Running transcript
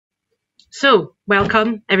So,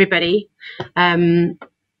 welcome everybody welcome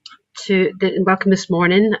this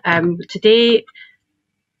morning. Today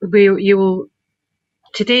we're going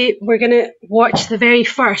to watch the very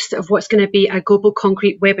first of what's going to be a global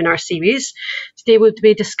concrete webinar series. Today we'll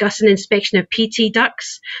be discussing inspection of PT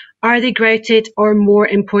ducts. Are they grouted, or more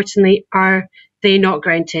importantly, are they not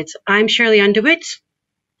grouted? I'm Shirley Underwood.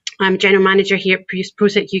 I'm General Manager here at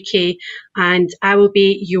Proceq UK, and I will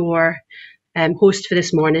be your host for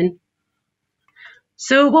this morning.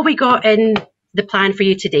 So what we got in the plan for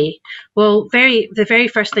you today? Well, the very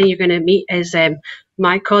first thing you're going to meet is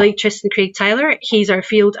my colleague Tristan Craig Tyler. He's our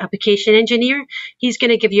field application engineer. He's going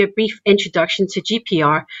to give you a brief introduction to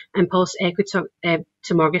GPR and Pulse Echo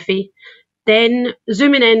Tomography. Then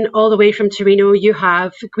zooming in all the way from Torino, you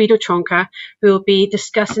have Guido Tronca, who will be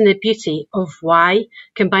discussing the beauty of why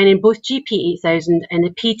combining both GP8000 and the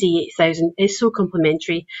PD8000 is so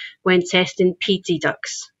complementary when testing PT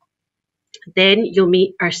ducts. Then you'll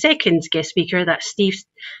meet our second guest speaker, that's Steve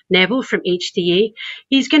Neville from HTA.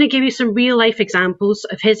 He's going to give you some real life examples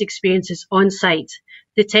of his experiences on site,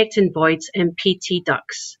 detecting voids in PT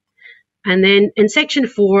ducts. And then in section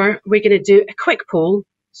 4, we're going to do a quick poll.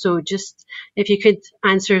 So just if you could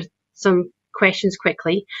answer some questions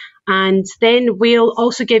quickly. And then we'll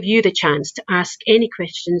also give you the chance to ask any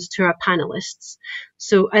questions to our panelists.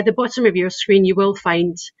 So at the bottom of your screen, you will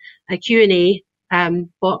find a Q&A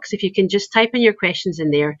box. If you can just type in your questions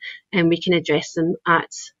in there, and we can address them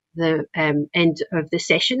at the end of the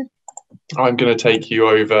session. I'm going to take you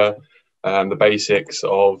over the basics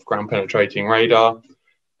of ground penetrating radar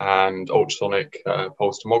and ultrasonic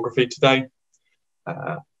pulse tomography today.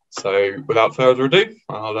 So without further ado,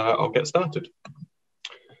 I'll get started.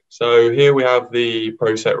 So here we have the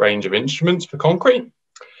Proceq range of instruments for concrete,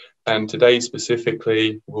 and today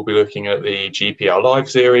specifically we'll be looking at the GPR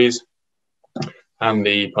Live series and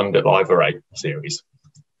the Pundit Live Array series.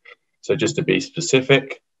 So just to be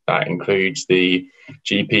specific, that includes the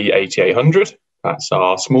GP8800, that's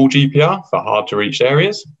our small GPR for hard to reach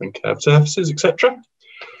areas and curved surfaces, etc.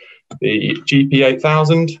 The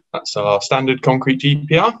GP8000, that's our standard concrete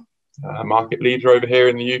GPR, market leader over here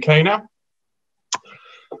in the UK now.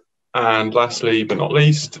 And lastly, but not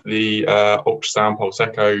least, the ultrasound pulse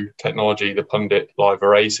echo technology, the Pundit Live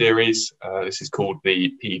Array series. This is called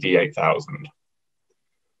the PD8000.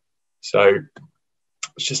 So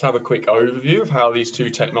let's just have a quick overview of how these two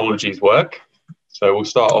technologies work. So we'll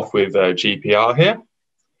start off with GPR here.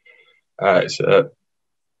 It's a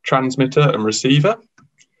transmitter and receiver.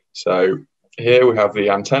 So here we have the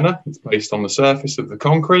antenna. It's placed on the surface of the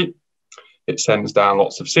concrete. It sends down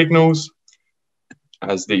lots of signals.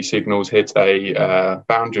 As these signals hit a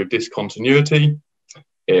boundary of discontinuity,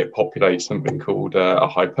 it populates something called a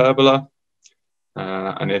hyperbola,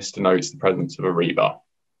 and this denotes the presence of a rebar.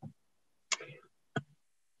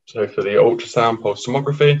 So for the ultrasound pulse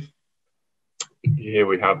tomography, here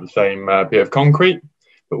we have the same bit of concrete,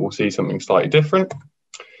 but we'll see something slightly different.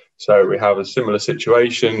 So we have a similar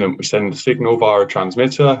situation, and we send the signal via a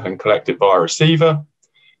transmitter and collect it via a receiver.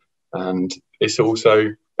 And this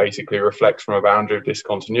also basically reflects from a boundary of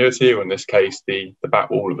discontinuity, or in this case, the back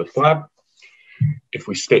wall of a slab. If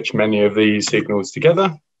we stitch many of these signals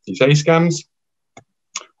together, these A scans,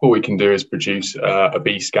 all we can do is produce a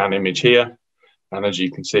B scan image here. And as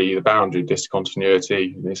you can see, the boundary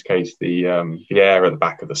discontinuity, in this case, the air at the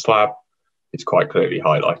back of the slab, is quite clearly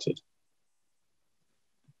highlighted.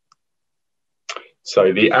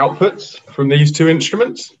 So the outputs from these two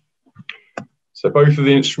instruments. So both of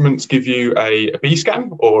the instruments give you a B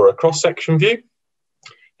scan or a cross-section view.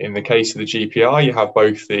 In the case of the GPR, you have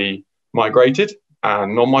both the migrated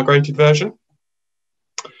and non-migrated version.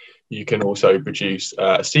 You can also produce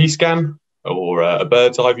a C scan, or a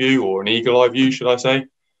bird's eye view, or an eagle eye view, should I say.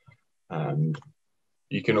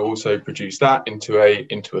 You can also produce that into a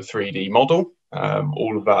 3D model,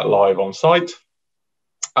 all of that live on site.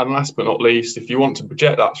 And last but not least, if you want to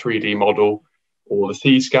project that 3D model or the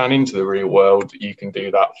C scan into the real world, you can do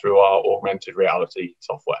that through our augmented reality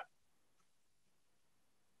software.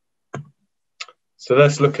 So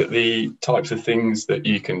let's look at the types of things that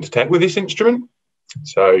you can detect with this instrument.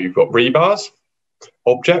 So you've got rebars,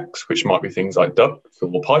 objects, which might be things like ducts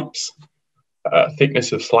or pipes,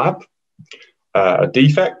 thickness of slab,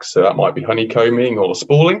 defects, so that might be honeycombing or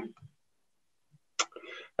spalling.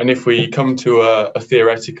 And if we come to a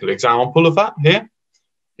theoretical example of that here,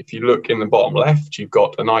 if you look in the bottom left, you've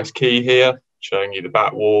got a nice key here showing you the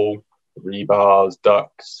back wall, the rebars,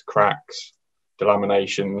 ducts, cracks,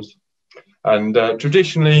 delaminations. And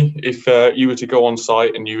traditionally, if you were to go on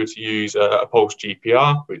site and you were to use a Pulse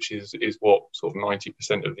GPR, which is what sort of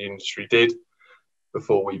 90% of the industry did,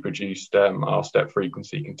 before we produced our step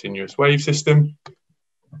frequency continuous wave system.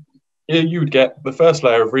 Here you would get the first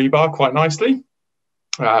layer of rebar quite nicely,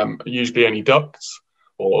 usually any ducts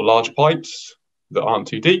or large pipes that aren't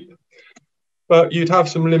too deep, but you'd have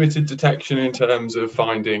some limited detection in terms of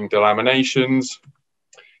finding delaminations.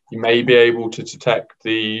 You may be able to detect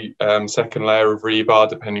the second layer of rebar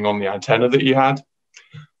depending on the antenna that you had,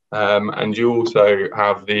 and you also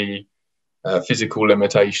have the physical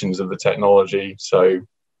limitations of the technology, so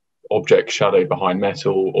object shadow behind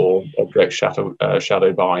metal or object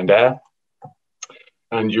shadow behind air.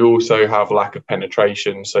 And you also have lack of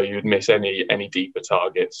penetration, so you'd miss any deeper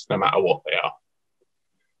targets, no matter what they are.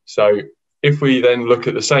 So if we then look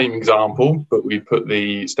at the same example, but we put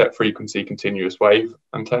the step frequency continuous wave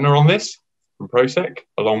antenna on this from Proceq,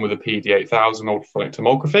 along with a PD8000 ultrasonic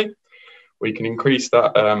tomography, we can increase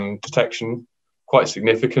that detection quite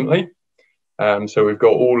significantly. So we've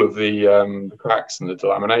got all of the cracks and the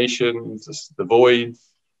delaminations, the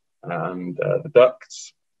voids, and the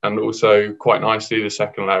ducts, and also quite nicely the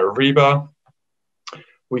second layer of rebar.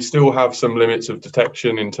 We still have some limits of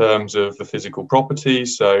detection in terms of the physical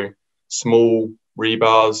properties, so small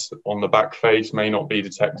rebars on the back face may not be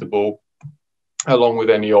detectable, along with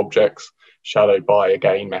any objects shadowed by,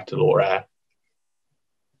 again, metal or air.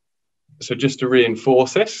 So just to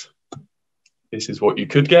reinforce this is what you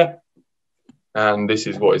could get. And this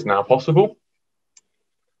is what is now possible.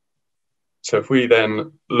 So if we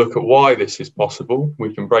then look at why this is possible,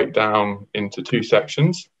 we can break down into two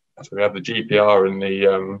sections. So we have the GPR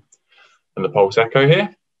and the Pulse Echo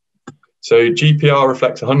here. So GPR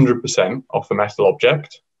reflects 100% off a metal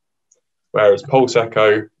object, whereas Pulse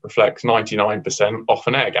Echo reflects 99% off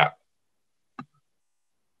an air gap.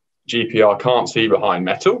 GPR can't see behind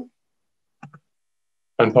metal,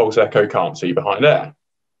 and Pulse Echo can't see behind air.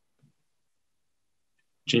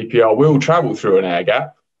 GPR will travel through an air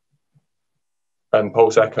gap, and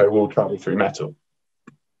Pulse Echo will travel through metal.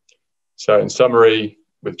 So in summary,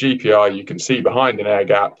 with GPR, you can see behind an air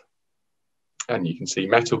gap, and you can see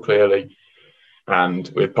metal clearly. And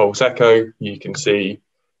with Pulse Echo, you can see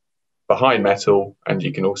behind metal, and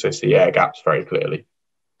you can also see air gaps very clearly.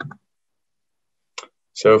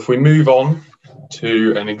 So if we move on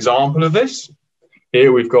to an example of this,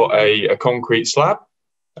 here we've got a concrete slab,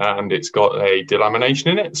 and it's got a delamination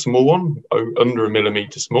in it, a small one, under 1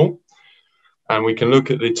 millimeter small. And we can look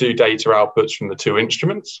at the two data outputs from the two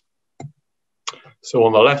instruments. So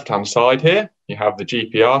on the left-hand side here, you have the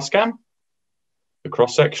Gpr scan, the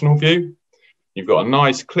cross-sectional view. You've got a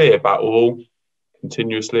nice clear back wall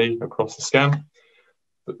continuously across the scan,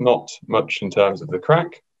 but not much in terms of the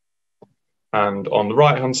crack. And on the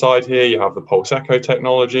right-hand side here, you have the Pulse Echo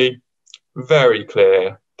technology, very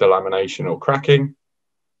clear delamination or cracking,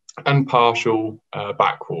 and partial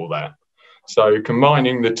back wall there. So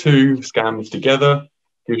combining the two scans together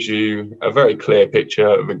gives you a very clear picture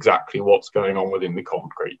of exactly what's going on within the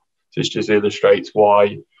concrete. This just illustrates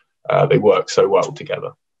why they work so well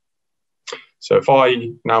together. So if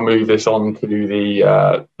I now move this on to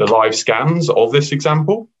the live scans of this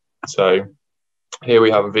example. So here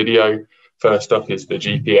we have a video. First up is the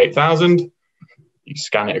GP8000. You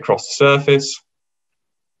scan it across the surface.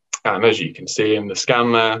 And as you can see in the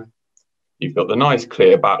scan there, you've got the nice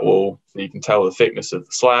clear back wall, so you can tell the thickness of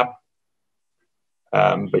the slab.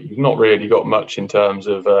 But you've not really got much in terms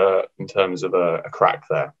of a crack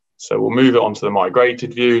there. So we'll move it on to the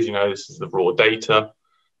migrated views. You know, this is the raw data,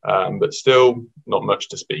 but still not much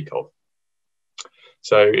to speak of.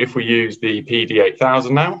 So if we use the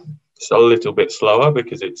PD8000 now, it's a little bit slower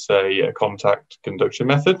because it's a contact induction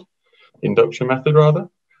method rather.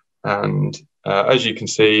 And as you can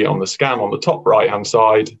see on the scan on the top right-hand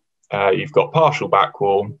side, you've got partial back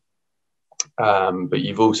wall, but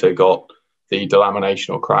you've also got the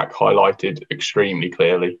delamination or crack highlighted extremely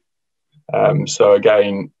clearly. So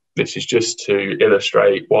again, this is just to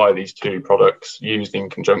illustrate why these two products used in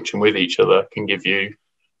conjunction with each other can give you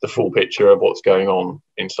the full picture of what's going on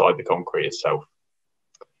inside the concrete itself.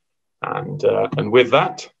 And with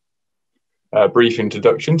that brief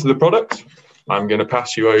introduction to the product, I'm going to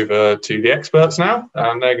pass you over to the experts now,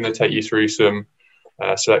 and they're going to take you through some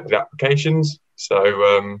selected applications.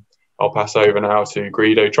 So I'll pass over now to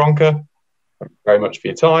Guido Tronca. Thank you very much for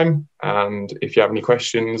your time. And if you have any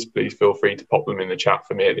questions, please feel free to pop them in the chat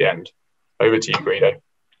for me at the end. Over to you, Guido.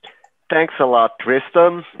 Thanks a lot,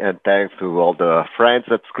 Tristan, and thanks to all the friends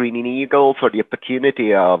at Screening Eagle for the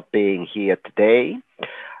opportunity of being here today.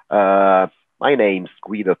 My name's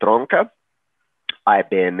Guido Tronca.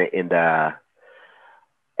 I've been in the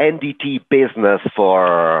NDT business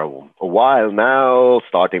for a while now,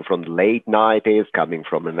 starting from the late 90s, coming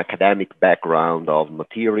from an academic background of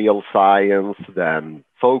material science, then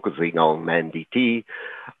focusing on NDT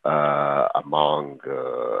among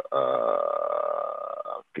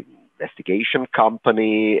investigation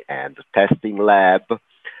company and testing lab,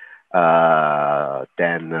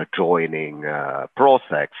 then joining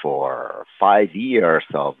Proceq for 5 years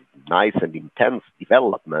of nice and intense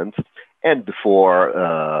development, and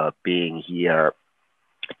before being here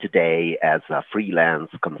today as a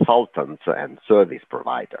freelance consultant and service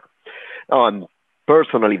provider. Now, I'm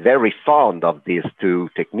personally very fond of these two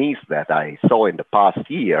techniques that I saw in the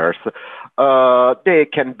past years. They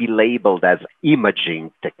can be labeled as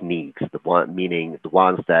imaging techniques, meaning the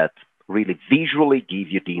ones that really visually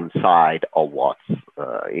give you the inside of what's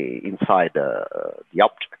inside the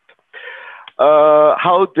object.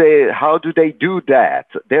 How do they do that?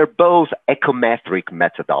 They're both echometric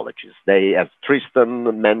methodologies. They, as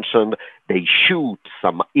Tristan mentioned, they shoot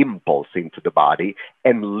some impulse into the body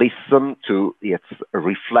and listen to its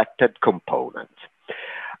reflected component.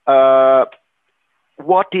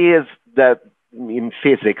 What is that in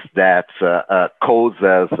physics that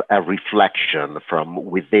causes a reflection from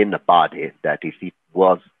within a body that, if it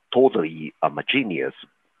was totally homogeneous,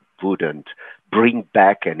 wouldn't bring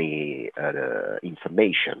back any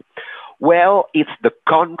information? Well, it's the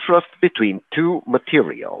contrast between two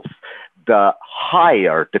materials. The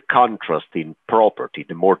higher the contrast in property,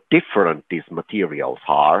 the more different these materials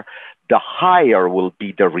are, the higher will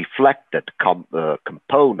be the reflected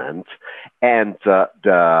component, and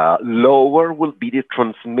the lower will be the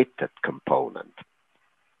transmitted component.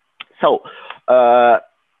 So,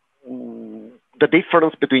 the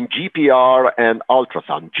difference between GPR and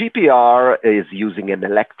ultrasound. GPR is using an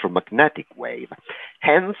electromagnetic wave.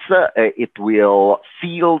 Hence, it will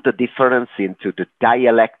feel the difference into the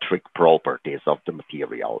dielectric properties of the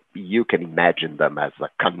material. You can imagine them as a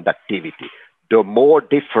conductivity. The more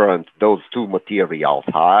different those two materials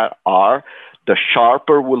are, the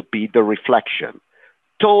sharper will be the reflection.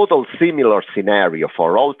 Total similar scenario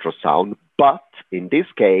for ultrasound, but in this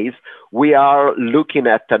case, we are looking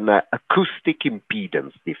at an acoustic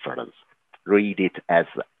impedance difference. Read it as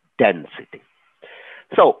density.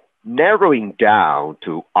 So, narrowing down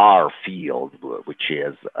to our field, which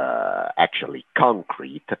is actually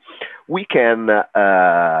concrete, we can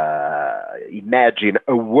imagine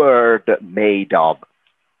a world made of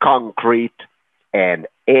concrete and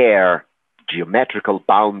air geometrical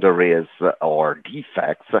boundaries or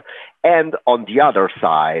defects, and on the other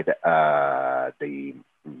side, the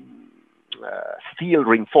steel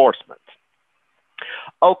reinforcement.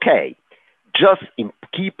 Okay, just in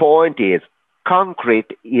key point is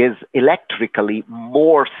concrete is electrically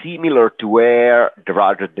more similar to air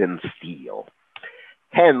rather than steel.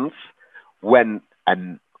 Hence, when a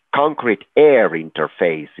concrete-air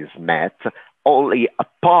interface is met, only a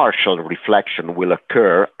partial reflection will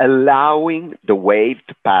occur, allowing the wave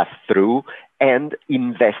to pass through and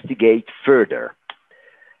investigate further.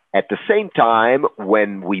 At the same time,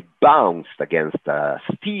 when we bounce against a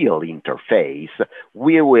steel interface,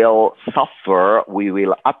 we will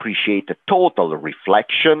appreciate a total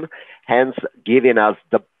reflection, hence giving us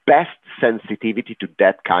the best sensitivity to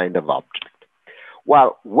that kind of object.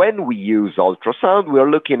 While when we use ultrasound,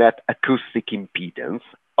 we're looking at acoustic impedance.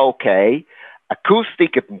 Okay,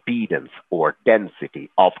 acoustic impedance or density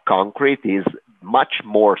of concrete is much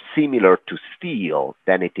more similar to steel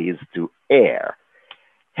than it is to air.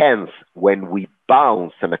 Hence, when we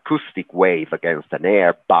bounce an acoustic wave against an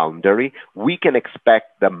air boundary, we can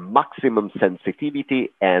expect the maximum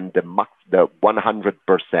sensitivity and the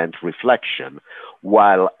 100% reflection,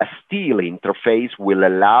 while a steel interface will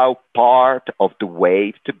allow part of the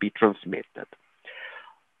wave to be transmitted.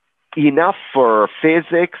 Enough for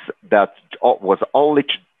physics. That was only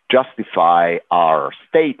to justify our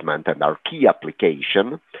statement and our key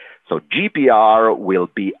application. So GPR will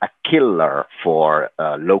be a killer for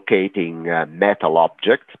locating metal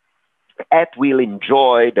objects, and will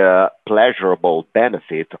enjoy the pleasurable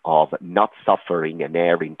benefit of not suffering an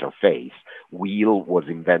air interface. Wheel was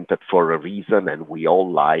invented for a reason, and we all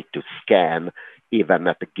like to scan even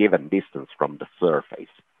at a given distance from the surface.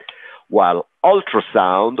 While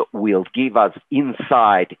ultrasound will give us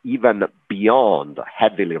insight even beyond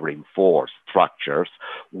heavily reinforced structures,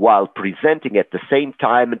 while presenting at the same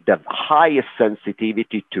time the highest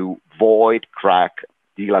sensitivity to void crack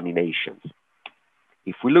delaminations.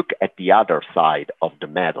 If we look at the other side of the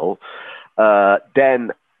medal,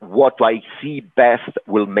 then what I see best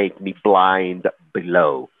will make me blind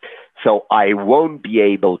below. So I won't be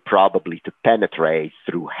able probably to penetrate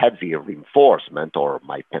through heavy reinforcement, or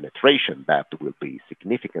my penetration depth will be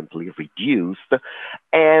significantly reduced.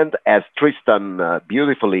 And as Tristan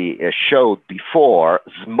beautifully showed before,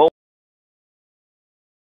 small